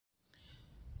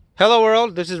Hello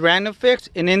world, this is Random Fix,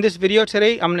 and in this video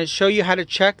today I'm going to show you how to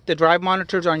check the drive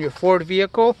monitors on your Ford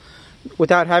vehicle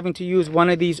without having to use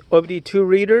one of these OBD2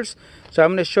 readers. So I'm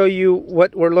going to show you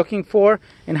what we're looking for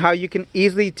and how you can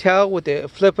easily tell with the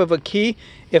flip of a key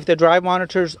if the drive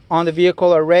monitors on the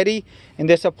vehicle are ready. And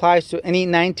this applies to any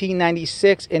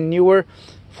 1996 and newer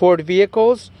Ford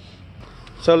vehicles.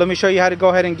 So let me show you how to go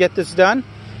ahead and get this done.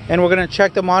 And we're going to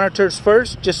check the monitors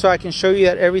first just so I can show you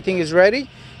that everything is ready.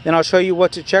 Then I'll show you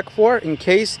what to check for in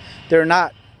case they're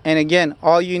not. And again,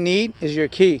 all you need is your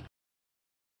key.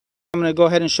 I'm going to go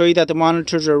ahead and show you that the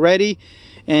monitors are ready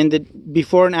and the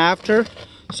before and after.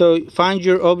 So find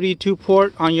your OBD2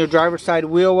 port on your driver's side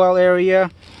wheel well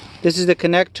area. This is the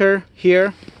connector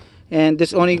here, and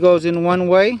this only goes in one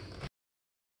way.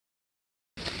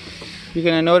 You're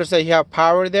going to notice that you have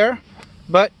power there,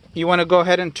 but you want to go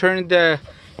ahead and turn the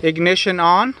ignition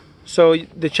on. So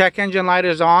the check engine light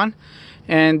is on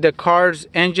and the car's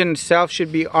engine itself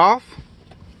should be off.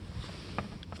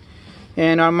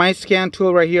 And on my scan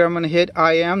tool right here, I'm going to hit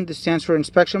IM. This stands for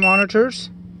inspection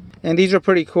monitors, and these are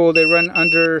pretty cool. They run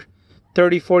under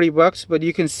 30-40 bucks, but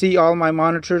you can see all my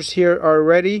monitors here are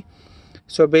ready.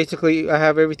 So basically I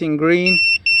have everything green,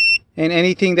 and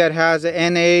anything that has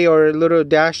an NA or a little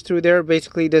dash through there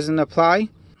basically doesn't apply.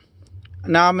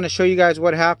 Now I'm going to show you guys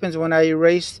what happens when I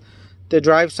erase the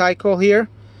drive cycle here.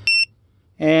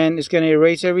 And it's going to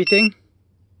erase everything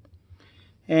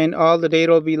and all the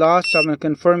data will be lost. So I'm going to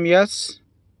confirm yes.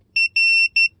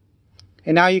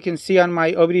 And now you can see on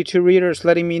my OBD2 reader it's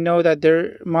letting me know that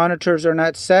their monitors are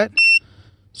not set.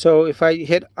 So if I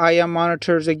hit IM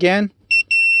monitors again,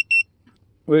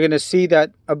 we're going to see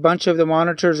that a bunch of the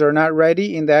monitors are not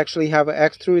ready, and they actually have an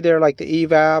X through there, like the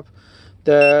evap,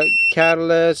 the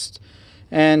catalyst,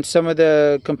 and some of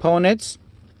the components.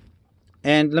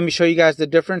 And let me show you guys the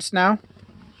difference now.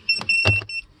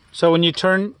 So when you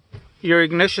turn your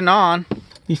ignition on,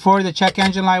 before the check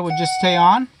engine light would just stay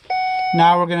on.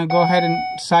 Now we're going to go ahead and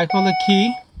cycle the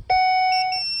key.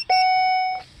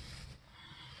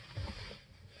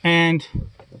 And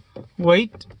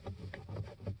wait.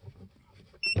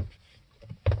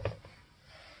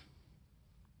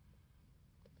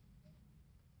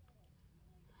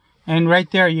 And right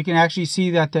there you can actually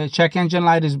see that the check engine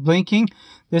light is blinking.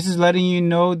 This is letting you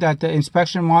know that the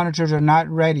inspection monitors are not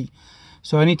ready.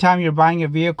 So anytime you're buying a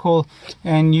vehicle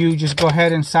and you just go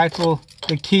ahead and cycle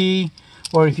the key,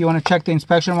 or if you want to check the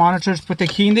inspection monitors, put the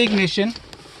key in the ignition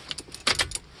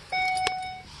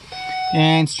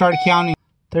and start counting.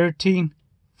 13,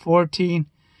 14,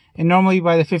 and normally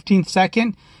by the 15th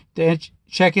second the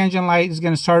check engine light is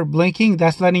going to start blinking.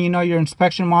 That's letting you know your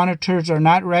inspection monitors are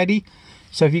not ready.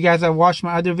 So if you guys have watched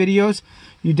my other videos,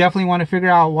 you definitely want to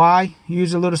figure out why.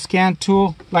 Use a little scan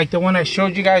tool like the one I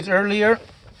showed you guys earlier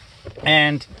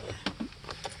and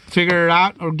figure it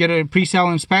out, or get a pre-sale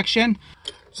inspection.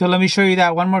 So let me show you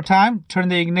that one more time. Turn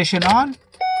the ignition on.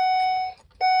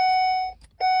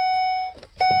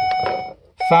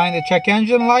 Find the check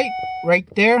engine light right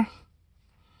there.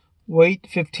 Wait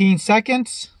 15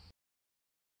 seconds.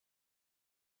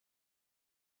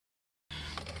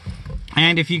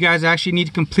 And if you guys actually need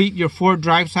to complete your Ford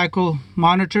drive cycle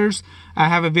monitors, I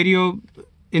have a video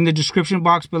in the description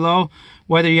box below.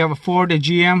 Whether you have a Ford, a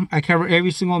GM, I cover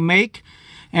every single make.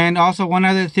 And also one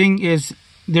other thing is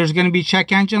there's going to be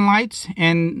check engine lights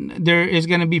and there is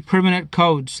going to be permanent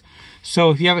codes.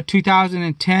 So if you have a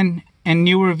 2010 and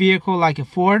newer vehicle like a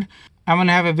Ford, I'm going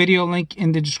to have a video link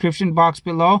in the description box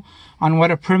below on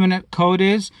what a permanent code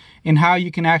is and how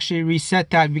you can actually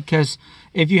reset that, because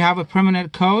if you have a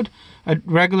permanent code, a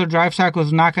regular drive cycle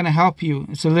is not going to help you.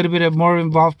 It's a little bit of more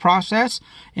involved process,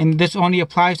 and this only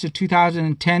applies to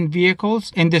 2010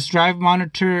 vehicles. And this drive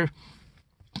monitor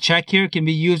check here can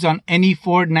be used on any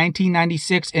Ford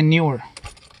 1996 and newer.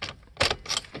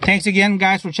 Thanks again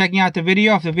guys for checking out the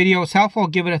video. If the video was helpful,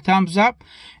 give it a thumbs up,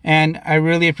 and I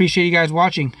really appreciate you guys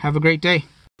watching. Have a great day.